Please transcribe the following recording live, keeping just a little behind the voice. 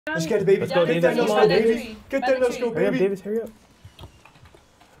Let's get the baby. Let's go, Davis. Let's go, Davis. Get there, let's go, baby. Hurry up, Davis, hurry up.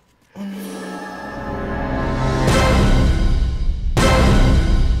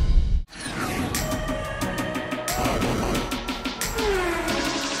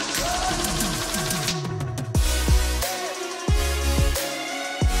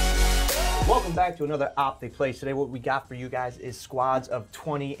 Welcome back to another OpTicPlays. Today what we got for you guys is squads of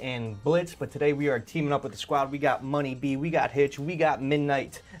 20 and Blitz, but today we are teaming up with the squad. We got MoneyB, we got Hitch, we got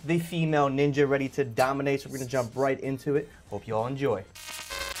MiDNiTE, the female ninja ready to dominate, so we're gonna jump right into it. Hope you all enjoy.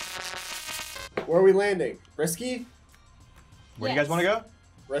 Where are we landing? Risky? Where do you guys want to go?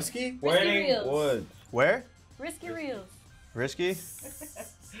 Risky? Waiting Woods. Where? Risky Reels. Risky?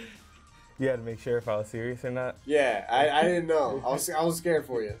 You had to make sure if I was serious or not. Yeah, I didn't know. I was scared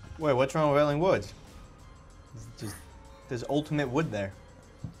for you. Wait, what's wrong with Wailing Woods? There's ultimate wood there.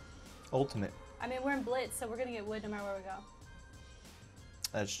 Ultimate. I mean, we're in Blitz, so we're gonna get wood no matter where we go.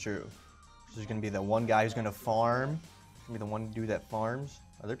 That's true. There's gonna be that one guy who's gonna farm. Gonna be the one dude that farms.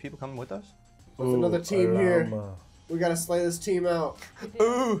 Are there people coming with us? There's another team here. We gotta slay this team out.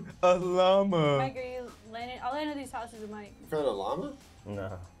 Ooh, a llama. Mike, are you landing? I'll land at these houses with Mike. You found a llama?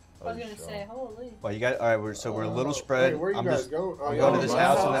 No. I was gonna say, holy. Well, you guys, all right. We're a little spread. Wait, where are you guys going? I'm going to this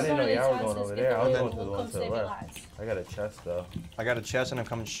house and I then didn't know y'all were going over there. I was going to the We'll one to the left. I got a chest though. I got a chest and I'm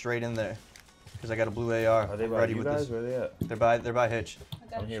coming straight in there because I got a blue AR. Are they by ready you with guys? this. Where are they at? They're by Hitch.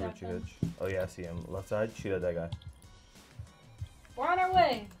 I'm here with you, Hitch. Oh yeah, I see him. Left side. Shoot at that guy. We're on our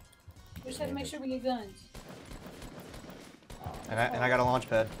way. We just have to make sure we get guns. And I got a launch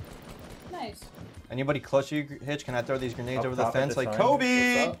pad. Nice. Anybody close to you, Hitch? Can I throw these grenades Up over the top at fence the like sign.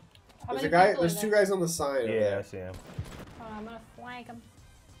 Kobe? What's up? There's two guys on the sign. Yeah, I see him. I'm gonna flank him.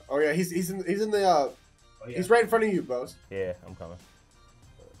 Oh yeah, he's in the he's right in front of you, Bose. Yeah, I'm coming.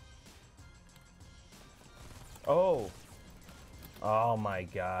 Oh. Oh my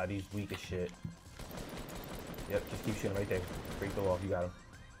God, he's weak as shit. Yep, just keep shooting right there. Break the wall. You got him.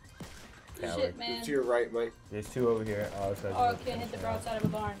 Shit, man. To your right, Mike. There's two over here. Oh, Oh, can't hit the broadside of a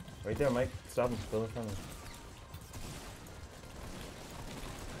barn. Right there, Mike. Stop him. Still in front of him.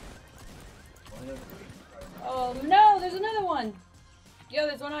 Oh no, there's another one. Yo,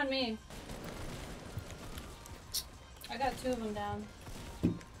 there's one on me. I got two of them down.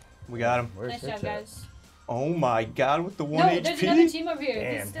 We got him. Where's Nice Hitch job, at? guys. Oh my God, with the 1 No, HP. there's another team over here.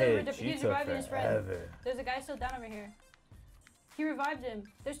 Damn, he's still Hitch, you he's took reviving his friend. forever. There's a guy still down over here. He revived him.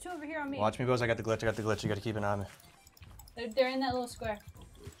 There's two over here on me. Watch me, boys. I got the glitch. You got to keep an eye on me. They're in that little square.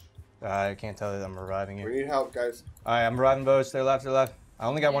 I can't tell that I'm reviving you. We need help, guys. All right, I'm reviving both. They're left. I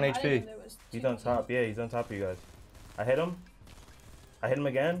only got 1 I didn't HP. know there was He's two on top. Yeah, he's on top of you guys. I hit him. I hit him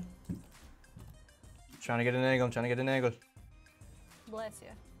again. Trying to get an angle. Bless you.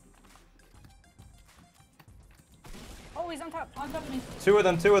 Oh, he's on top of me. Two of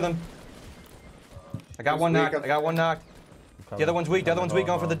them. I got one knocked. The other one's weak. Going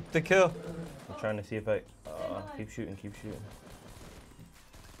for the kill. I'm trying to see if I keep shooting.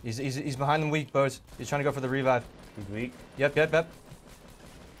 He's behind them weak, boys. He's trying to go for the revive. He's weak. Yep.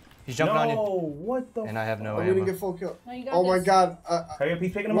 He's jumping on you. No, what the? And I have no We ammo. didn't get full kill. No, you got Oh my this. God. Hurry up,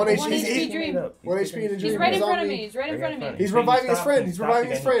 he's picking him One up. HP. One HP dream. 1 HP in a dream. He's right in He's front on of me. me. He's right in front of me. He's reviving his friend. He's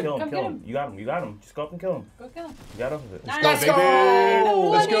reviving his friend. Kill Come get him. him. You got him. Just go up and kill him. Go kill him. You got off of it. Nice. Let's go!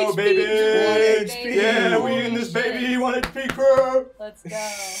 Let's go, 1 baby! HP. 1 HP. Yeah, we in this baby. 1 HP crew. Let's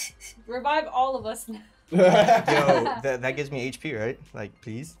go. Revive all of us now. Yo, that gives me HP, right? Like,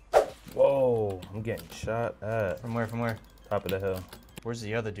 please. Whoa, I'm getting shot at. From where? Top of the hill. Where's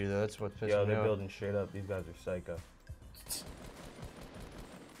the other dude though? That's what pissed Yo, me they're off. building straight up. These guys are psycho.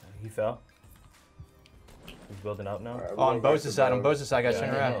 He fell. He's building up now. Alright, Oh, on BoZe's side, guys, Yeah, turn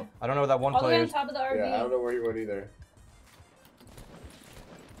I around. know. I don't know where that one All the way player on is. top of the RV. Yeah, I don't know where he went either.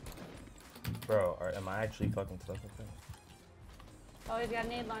 Bro, am I actually fucking stuck with him? Oh, he's got a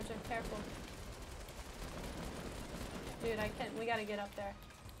nade launcher. Careful. Dude, I can't. We gotta get up there.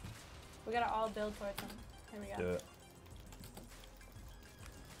 We gotta all build towards him. Here we go. Do it.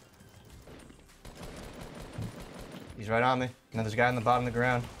 He's right on me. And then there's a guy on the bottom of the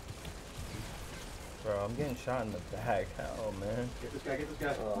ground. Bro, I'm getting shot in the back. Hell, man. Get this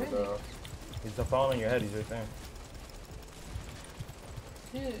guy. Oh Really? no. He's the falling on your head. He's right there.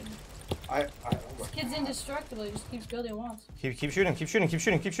 Dude, Oh my this kid's indestructible. He just keeps building walls. Keep shooting. Damn, he just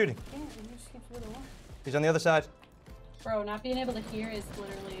keeps building walls. He's on the other side. Bro, not being able to hear is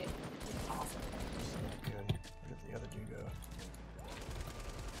literally awesome. Good. Where did the other dude go?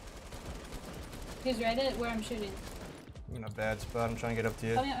 He's right at where I'm shooting. I'm in a bad spot. I'm trying to get up to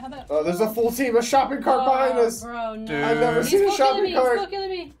you. Help me out, how about? Oh, there's a full team, a shopping cart behind us. Bro, no. Dude. I've never He's seen a full killing me. shopping cart. He's full killing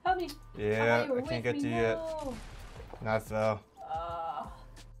me. Help me. Yeah, you were I can't with get to me, you yet. no. No, I fell.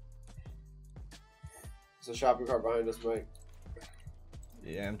 a shopping cart behind us, Mike.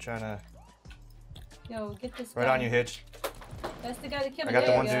 Yeah, I'm trying to. Yo, get this Right guy. on you, Hitch. That's the guy that killed I me. got the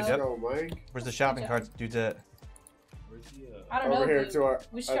There one you dude, go. yep. Go, Mike. Where's the shopping cart dude's at? Where's he? I don't know. Over here dude. to our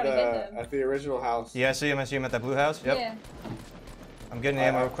We should try to get them. at the original house. Yeah, I see him at that blue house. Yep. Yeah. I'm getting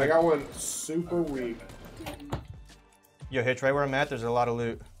ammo real I quick. got one super weak. Yo, Hitch, right where I'm at, there's a lot of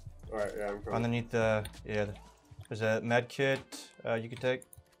loot. Alright, yeah, I'm coming. Underneath the, yeah, there's a med kit you can take.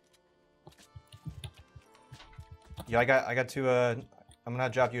 Yeah, I got two, I'm gonna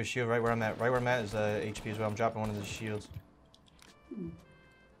drop you a shield right where I'm at. Right where I'm at is HP as well. I'm dropping one of the shields.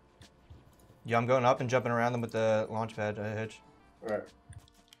 Yeah, I'm going up and jumping around them with the launch pad, Hitch. Alright.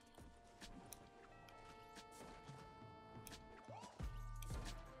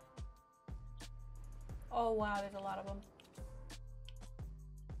 Oh wow, there's a lot of them.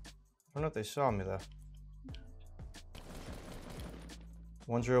 I don't know if they saw me though.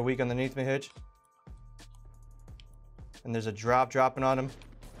 One's real weak underneath me, Hitch. And there's a dropping on him.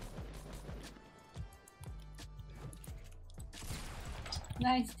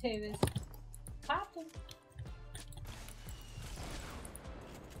 Nice, Davis. Popped him.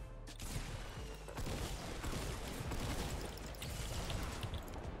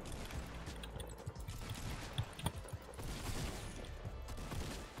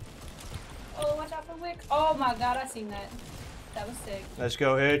 Oh, watch out for Wick. Oh my god, I seen that. That was sick. Let's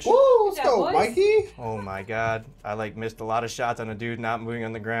go, Hitch. Woo, let's Yeah, go, boys. Mikey! Oh my god. I like missed a lot of shots on a dude not moving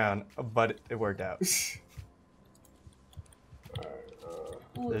on the ground, but it worked out.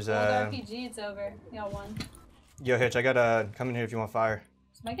 Ooh, There's old a- RPG, it's over. Y'all won. Yo, Hitch, I got come in here if you want fire.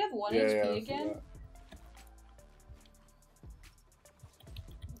 Does Mike have 1 Yeah, HP let's do again?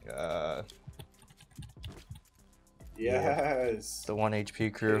 Yes. The 1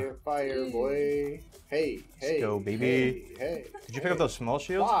 HP crew. Campfire, boy. Hey, hey. go, baby. Hey, hey. Did you pick up those small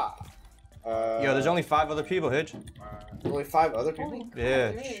shields? Wow. Yo, there's only 5 other people, Hitch. only 5 other people? Holy crap, Yeah.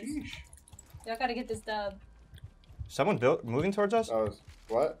 there is. Sheesh. Y'all gotta get this dub. Someone moving towards us? Oh,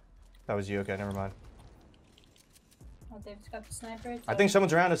 what? That was you, okay, never mind. Oh, they've just got the sniper. I think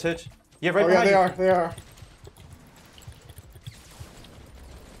someone's around us, Hitch. Yeah, right Oh, yeah, behind they you. are. They are.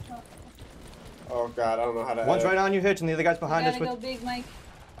 Oh, God, I don't know how to. One's right on you, Hitch, and the other guy's behind us. Gotta With... go big, Mike.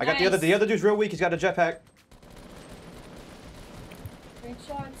 I got Nice. the other dude's real weak. He's got a jetpack. Great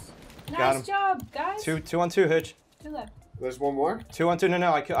shots. Got Nice him. job, guys. 2 on 2, Hitch. 2 left. There's one more? 2 on 2.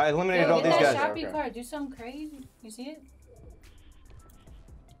 No, I eliminated Yo, all get these that guys. shopping Okay. cart. Do something crazy. You see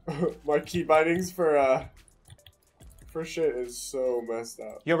it? My key bindings for shit is so messed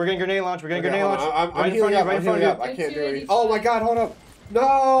up. Yo, we're getting grenade launch. We're getting Okay, grenade hold launch. on. I'm right in healing front of up. you. Right in I'm front healing of up. you. I can't do anything. 285. Oh my God! Hold up.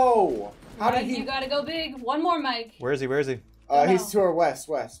 No. How Mike, did he? You gotta go big. One more, Mike. Where is he? Where is he? He's to our west.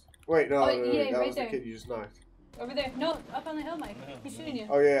 Wait, no, Oh, no, yeah, that right was there. the kid you just knocked. Over there. No, up on the hill, Mike. He's shooting you.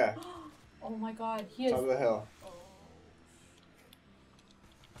 Oh yeah, Oh my god, he is. top of the hill.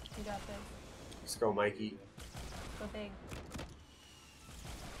 You got this. Let's go, Mikey. Go big.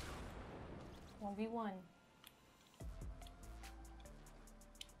 1v1.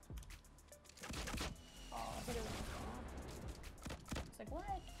 Oh, I hit it with the It's like, what?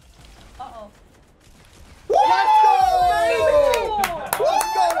 Uh-oh. Let's go! Let's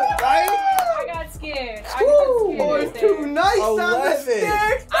go, right? I got scared. I got scared. There. nice 11.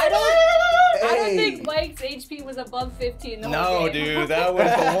 I don't Hey. think Mike's HP was above 15 the No, whole game. dude, that was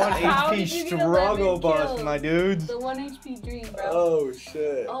the 1 How HP did you get struggle 11 bus, kills? my dudes. The 1 HP dream, bro. Oh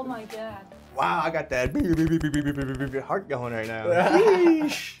shit. Oh my god. Wow, I got that heart going right now.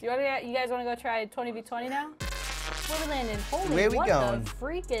 You guys want to go try 20v20 now? Where we landing? Holy, Where we what going? the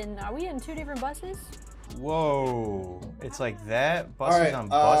freaking? Are we in 2 different buses? Whoa, it's like that? All Buses right, on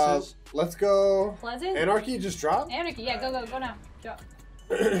buses? let's go. Pleasant? Anarchy just dropped. Anarchy, yeah, go now. Go.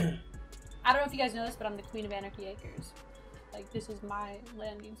 I don't know if you guys know this, but I'm the queen of Anarchy Acres. Like, this is my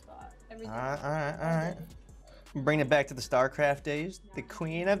landing spot. Everything. Alright. Bring it back to the StarCraft days. The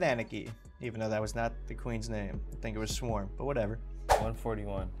Queen of Anarchy. Even though that was not the queen's name. I think it was Swarm, but whatever.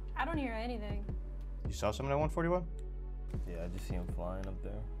 141. I don't hear anything. You saw someone at 141? Yeah, I just see him flying up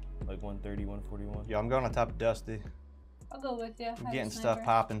there. Like 130, 141. Yo, I'm going on top of Dusty. I'll go with you. I'm getting stuff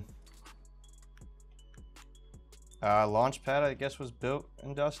popping. Launch pad, I guess, was built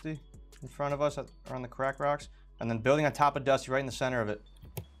in Dusty in front of us around the crack rocks. And then building on top of Dusty right in the center of it.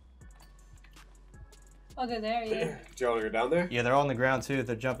 I'll go there, yeah. Do you want to go down there? Yeah, they're all on the ground too.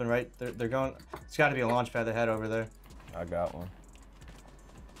 They're jumping right. They're going. It's got to be a launch pad they had over there. I got one.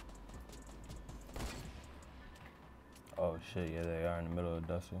 Oh shit, yeah, they are in the middle of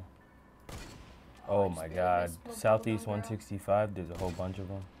Dusty. Oh my god. Southeast 165, there's a whole bunch of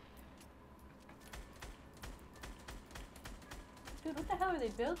them. Dude, what the hell are they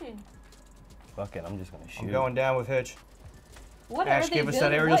building? Fuck it, I'm just gonna shoot. I'm going down with Hitch. What Ash, are they give us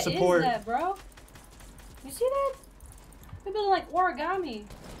building? that aerial What support. is that, bro? You see that? They're building like origami.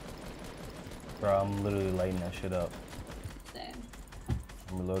 Bro, I'm literally lighting that shit up. Same.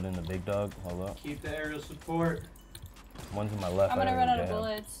 I'm reloading the big dog. Hold up. Keep the aerial support. One's in my left. I'm gonna I run out gotta of get him.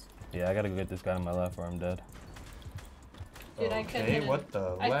 bullets. Yeah, I gotta go get this guy on my left or I'm dead. Dude, I couldn't Okay, hit what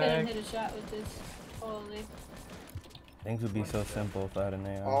the I couldn't lag? hit a shot with this. Holy. Things would be so simple if I had an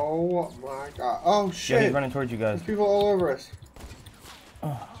AR. Oh my god. Oh Yeah, shit. he's running towards you guys. There's people all over us.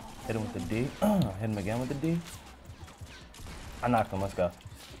 Hit him with the D. Hit him again with the D. I knocked him. Let's go.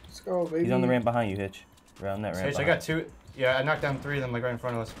 Let's go, baby. He's on the ramp behind you, Hitch. Around that ramp. Hitch, I got 2. Yeah, I knocked down 3 of them like right in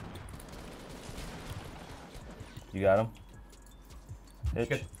front of us. You got him? Hitch.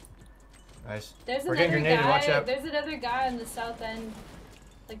 Good. Nice. There's We're another getting grenaded, guy. watch out. There's another guy on the south end,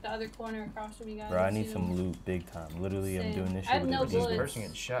 like the other corner across from you guys. Bro, I see need him. some loot big time. Literally, I'm Same. doing this I shit have with no the This bullets. receiver. person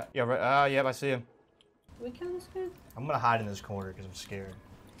getting shot. Yeah, right. Yep, I see him. We kill this guy? I'm gonna hide in this corner because I'm scared.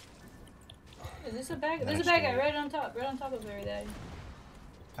 Is this a bag? Next There's a bag guy to right on top of everything.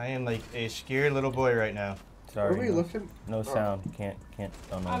 I am like a scared little boy right now. What are Sorry. we No, lifting? no sound. Can't.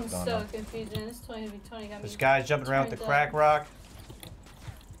 Don't know I'm what's going so on. confused, man. This 20v20 got me. This guy's jumping around with the crack rock.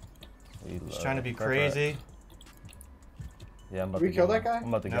 We He's love trying to be crack crazy. rock. Yeah, I'm about Did we to kill get that guy? I'm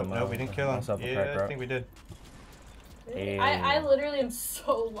about to get Nope, we didn't kill him. myself a Yeah, crack I rock. think we did. Hey. I literally am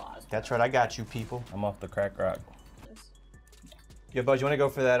so lost. That's right, I got you, people. I'm off the crack rock. Yo, Buzz, you want to go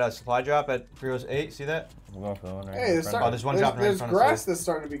for that supply drop at 308? See that? I'm going for the one right Hey, in there's, front of Oh, there's one dropping right in there's front of grass us. that's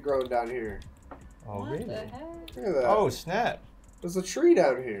starting to be growing down here. Oh, What really? the heck? Look at that. Oh, snap. There's a tree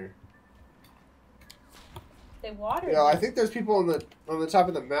down here. They watered. Yeah, I it. think there's people on the top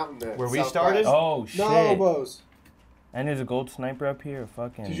of the mountain there. Where we started? Oh shit! No, Bose. And there's a gold sniper up here.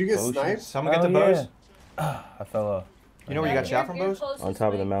 Fucking. Did you get bow sniped? shoot. Someone get the Oh, bows? yeah. I fell off. You know where you got shot from, You're Bose? closest On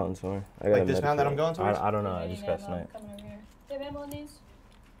top of the way. mountain somewhere. I got Like a this medic mountain that I'm kit. going towards? I don't know. I Needing just got ammo. sniped. Coming over here. Do you have ammo on these?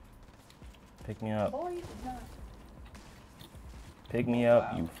 Pick me up. Boy, you did not. Pick me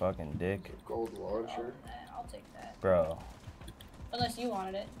up, Wow. you fucking dick, Gold launcher. I'll take that. bro. Unless you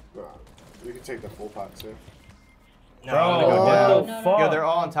wanted it. No, we can take the full pot too. No, Bro, I'm gonna go what down. the No, no, fuck? Yo, they're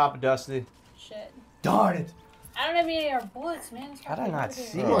all on top of Dusty. Shit. Darn it! I don't have any AR bullets, man. It's How'd I fucking not over here.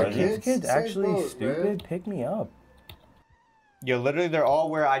 see Come Bro, on, are these kids. kids Save actually bows, stupid? man. Pick me up. Yo, literally, they're all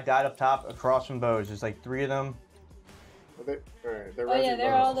where I died up top across from Bose. There's like 3 of them. Are they, alright, they're Oh, yeah, rising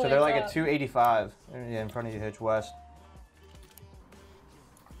they're bows. all the So way they're like up. at 285. Yeah, in front of you, Hitch West.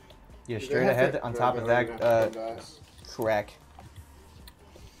 Yeah, Do they straight have ahead to- on no, top they of don't that even have to come to us. crack.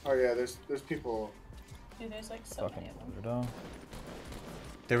 Oh yeah, there's people. Dude, there's like so Fucking many of them.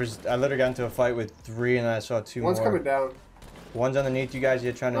 weirdo. I literally got into a fight with 3 and then I saw 2 One's more. coming down. One's underneath you guys.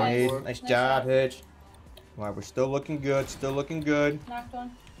 You're trying to Nice. nade. Nice Nice job, shot. Hitch. All right, we're still looking good. Still looking good. Knocked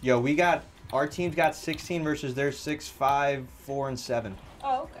one. Yo, our team's got 16 versus their 6, 5, 4, and 7.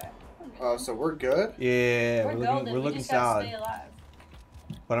 Oh, okay. We're good. Oh, so we're good. Yeah, we're we're golden. looking We looking just gotta solid. stay alive.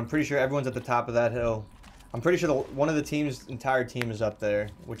 But I'm pretty sure everyone's at the top of that hill. I'm pretty sure one of the team's entire team is up there,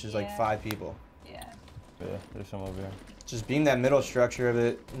 which is like Yeah. 5 people. Yeah. Yeah, there's some over here. Just beam that middle structure of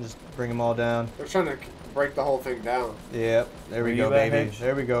it and just bring them all down. They're trying to break the whole thing down. Yep, there we Where go, you at, baby. Hitch?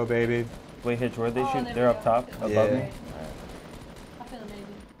 There we go, baby. Wait, Hitch, where'd they Oh, shoot? there They're we up go. top, Yeah. above Yeah. me. I feel amazing.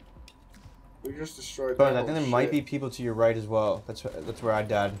 We just destroyed. But that I think whole there might be shit. people to your right as well. That's where I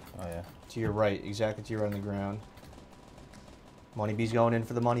died. Oh yeah. To your right, exactly to your right on the ground. Money B's going in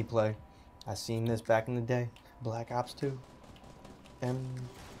for the money play. I seen this back in the day. Black Ops 2.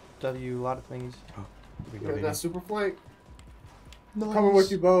 MW, a lot of things. Here we go, Getting baby. that super flank. Nice. Coming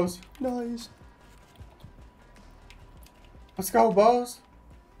with you, Bose. Nice. Let's go, Bose.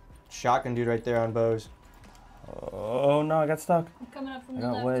 Shotgun dude right there on Bose. Oh no, I got stuck. I'm coming up from I the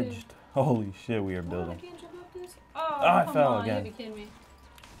got left wedged. Holy shit, we are too. Oh, I building. can't jump up this. Oh, I come fell on. again. You gotta be kidding me.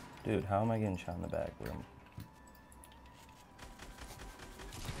 Dude, how am I getting shot in the back, bro?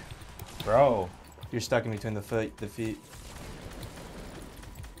 You're stuck in between the feet.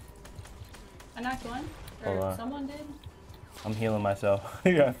 I knocked one. Hold Or on. someone did. I'm healing myself.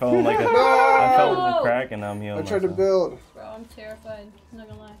 I fell in like a, No! I fell in the crack and I'm healing I tried to myself. build. Bro, I'm terrified. I'm not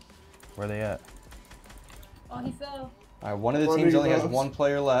gonna lie. Where they at? Oh, he fell. All right, one of the One teams of you only has Bose. 1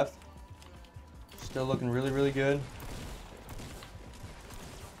 player left. Still looking really, really good.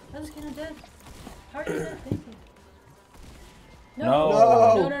 I was kind of dead. How are you dead? Thank you.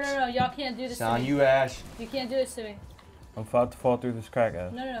 No. No. Y'all can't do this It's to on me. you, Ash. You can't do this to me. I'm about to fall through this crack,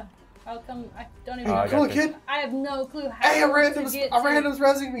 guys. No. I'll come. I don't even Oh, know. I Come on, got kid. I have no clue how Hey, a to random's get to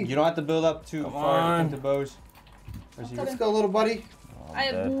rezzing me. You don't have to build up too Come far to on. get to Bose. Where's he? I'm Let's go, little buddy. Oh, I'm I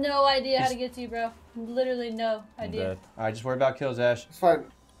have dead. no idea how He's- to get to you, bro. Literally no I'm idea. dead. All right, just worry about kills, Ash. It's fine.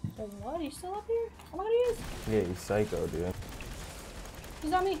 Oh, what? Are you still up here? Oh my god, he is. Yeah, he's psycho, dude.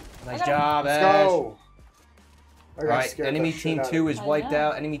 He's on me. Nice job, Let's Ash. go. I got Alright, scared enemy the shit team out of 2 me. is I wiped know.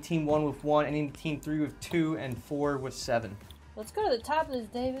 out. Enemy team 1 with 1. Enemy team 3 with 2. And 4 with 7. Let's go to the top of this,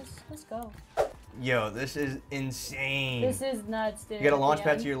 Davis. Let's go. Yo, this is insane. This is nuts, dude. You got a launch Yeah.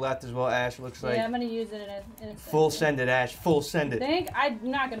 pad to your left as well, Ash. It looks like. Yeah, I'm gonna use it in a Full second. send it, Ash. Full send it. Think? I'm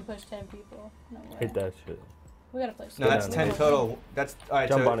not gonna push 10 people. No way. Hit that shit. We gotta push. No, that's down 10 there. total. That's alright.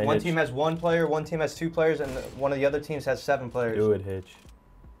 Jump So on it, one Hitch. team has 1 player, one team has 2 players, and one of the other teams has 7 players. Do it, Hitch.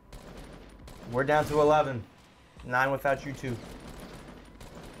 We're down to 11. 9 without you 2.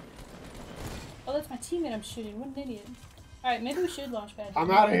 Oh, that's my teammate I'm shooting. What an idiot. Alright, maybe we should launch pad. I'm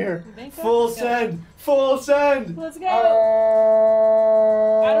outta here. You think so? Full Let's go. send. Full send. Let's go.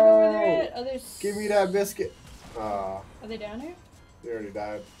 Oh, I don't know where they're at. Oh, there's. Give me that biscuit. Are they down here? They already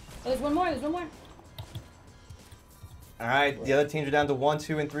died. Oh, there's one more. There's one more. Alright, the other teams are down to 1,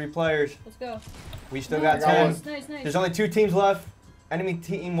 2, and 3 players. Let's go. We still Nice, got 10. Nice, nice, nice. There's only 2 teams left. Enemy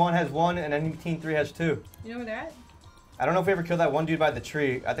team 1 has 1, and enemy team 3 has 2. You know where they're at? I don't know if we ever killed that one dude by the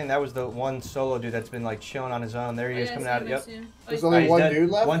tree. I think that was the one solo dude that's been like chilling on his own. There he is coming out. Yep. There's he's only He's one dead. dude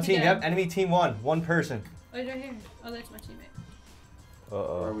left? One team. He's Yep. dead. Enemy team 1. 1 person. Oh, he's right here. Oh, that's my teammate. Where are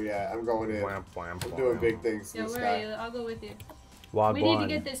Uh-oh. we at? I'm going in. Wham, wham, I'm wham. doing big things Yeah, in this where are you? guy. I'll go with you. Wagwan. We need to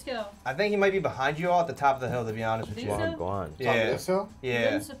get this kill. I think he might be behind you all at the top of the hill. To be honest with Think you. so? Wagwan. Top of Yeah. this hill? Yeah.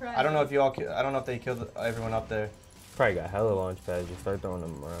 Wouldn't surprise I don't know me. if you all. I don't know if they killed everyone up there. Probably got hella launch pads. You start throwing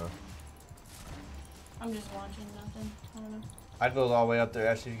them around. I'm just launching nothing. I don't know. I'd build all the way up there.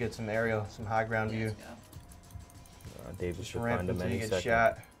 Actually, you get some aerial, some high ground Yeah, view. let's go. Davis Just should ramp find him until any you get second.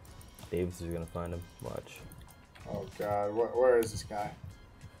 shot. Davis is gonna find him. Watch. Oh god, where is this guy?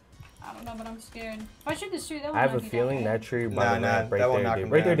 I don't know, but I'm scared. If I shoot this tree, that I have a knock you down, feeling right? that tree by Nah, the nah, ramp right that won't there, knock Davis.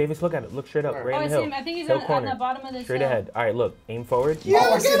 him Right there, down. Davis. Look at it. Look straight up. Oh, Right Oh, in I the see hill. him. I think he's Hill on corner. the bottom of this Straight hill. ahead. All right, look. Aim forward.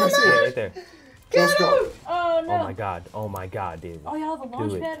 Oh, I see him, I see Yeah, him. right there. Let's go. Oh, no. Oh my god. Oh my god, Davis. Oh, y'all have a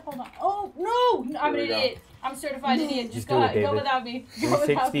launch it. pad? Hold on. Oh, no! I'm an There we go. idiot. I'm a certified idiot. Just Just go, do it, go David. without me. Go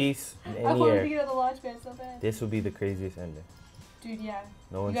without me. 360s I in the wanted to air. get on the launch pad so bad. This would be the craziest ending. Dude, yeah.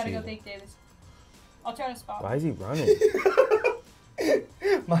 No You one gotta sees go it. take Davis. I'll try to spot Why him. is he running?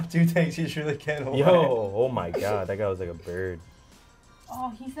 My dude thinks he's really getting away. Yo, oh my god, that guy was like a bird. Oh,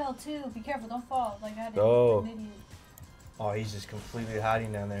 he fell too. Be careful, don't fall. Like I did. Go. I'm an idiot. Oh, he's just completely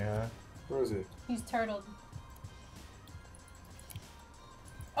hiding down there, huh? Where is it? He's turtled.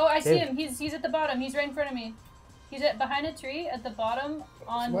 Oh, I see Dave. him. He's at the bottom. He's right in front of me. He's behind a tree at the bottom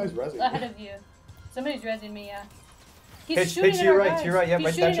on Somebody's rezzing ahead me. of you. Somebody's rezzing me, yeah. He's Hitch, shooting Hitch, at to your our right, guys. to your right. Yeah, He's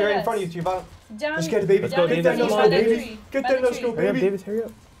right, shooting that's right at in front of us. you, to your bottom. Down, Let's get it, baby. Let's down go, in Davis. front of Come you on, by the Davis. tree. Get By there, the let's tree. go, Hurry up, baby. Davis, hurry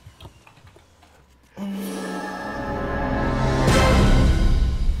up.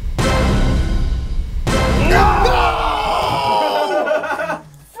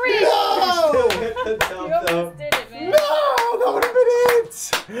 Freeze! No! Hit the You dump, though. almost did it, man. No! That would have been it!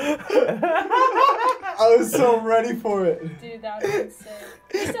 I was so ready for it. Dude, that was insane.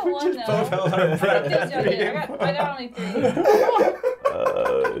 We still won though. Both held our I breath. think y'all did. I got only 3.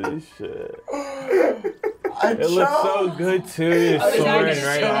 Oh shit. I It looks so chose. good too. You're Oh, is that soaring good?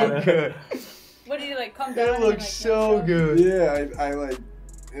 right So now. good. What did you like come down? It and, looks like, so no good. Yeah, I like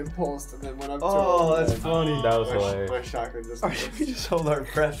impulsed and then went up to Oh, it. that's and funny. That was my, hilarious. my shotgun just. We just hold our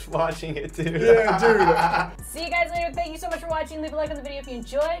breath watching it, dude. Yeah, dude. See you guys later. Thank you so much for watching. Leave a like on the video if you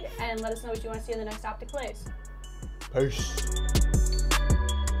enjoyed, and let us know what you want to see in the next OpTicPlays. Peace.